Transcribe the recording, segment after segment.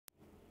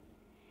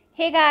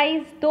Hey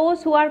guys,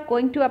 those who are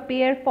going to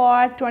appear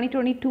for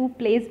 2022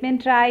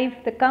 placement drive,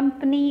 the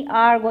company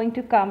are going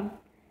to come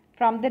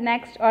from the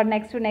next or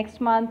next to next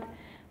month.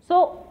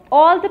 So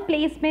all the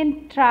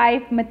placement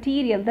drive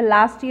material, the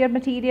last year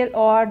material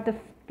or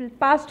the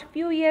past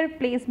few year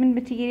placement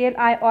material,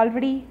 I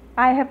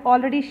have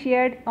already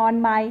shared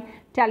on my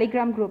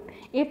Telegram group.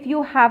 If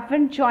you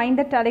haven't joined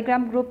the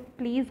Telegram group,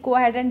 please go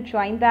ahead and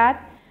join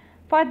that.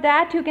 For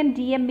that, you can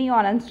DM me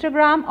on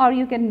Instagram or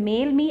you can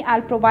mail me.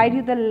 I'll provide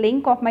you the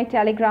link of my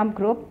Telegram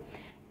group.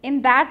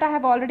 In that, I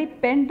have already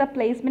pinned the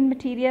placement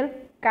material.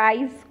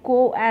 Guys,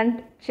 go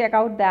and check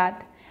out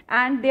that.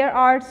 And there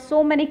are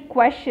so many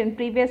questions,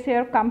 previous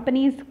year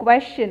companies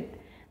question.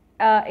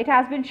 It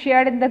has been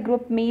shared in the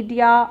group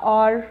media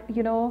or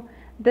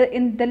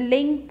in the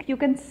link you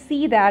can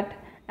see that.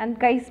 And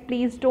guys,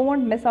 please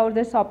don't miss out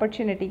this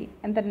opportunity.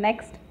 In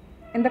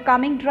the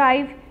coming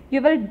drive,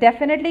 you will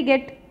definitely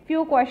get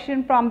few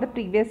questions from the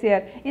previous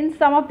year. In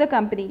some of the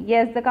company,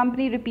 yes, the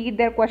company repeat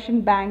their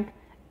question bank,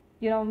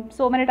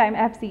 so many times I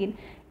have seen.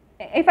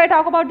 If I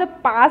talk about the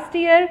past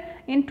year,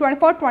 in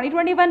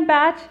 2021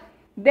 batch,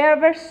 there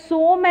were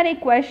so many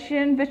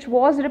questions which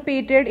was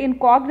repeated in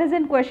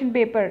Cognizant question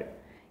paper,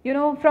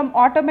 from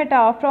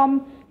automata,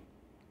 from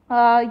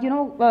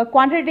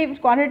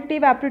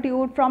quantitative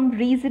aptitude, from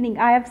reasoning.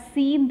 I have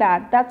seen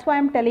that. That's why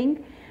I'm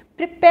telling,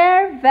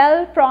 prepare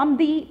well from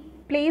the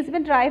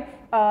placement drive,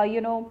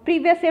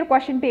 previous year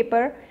question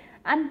paper,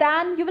 and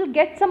then you will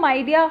get some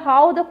idea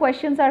how the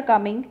questions are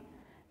coming,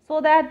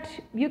 so that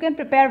you can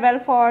prepare well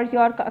for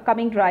your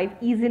coming drive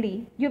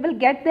easily. You will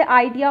get the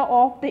idea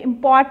of the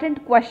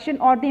important question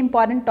or the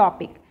important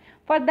topic.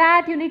 For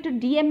that, you need to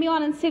DM me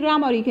on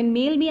Instagram or you can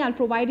mail me. I'll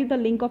provide you the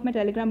link of my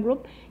Telegram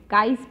group.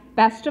 Guys,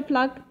 best of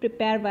luck.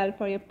 Prepare well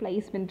for your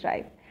placement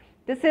drive.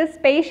 This is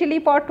specially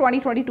for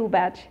 2022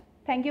 batch.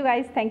 Thank you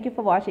guys. Thank you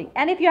for watching.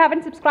 And if you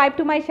haven't subscribed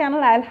to my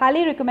channel, I'll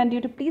highly recommend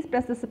you to please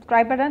press the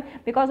subscribe button,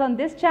 because on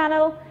this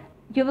channel,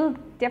 you will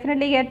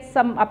definitely get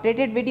some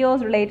updated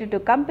videos related to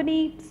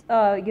companies,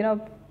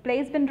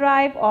 placement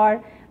drive,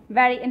 or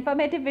very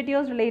informative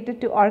videos related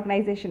to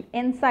organization,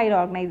 inside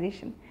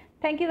organization.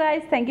 Thank you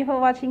guys. Thank you for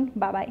watching.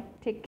 Bye bye.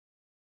 Take care.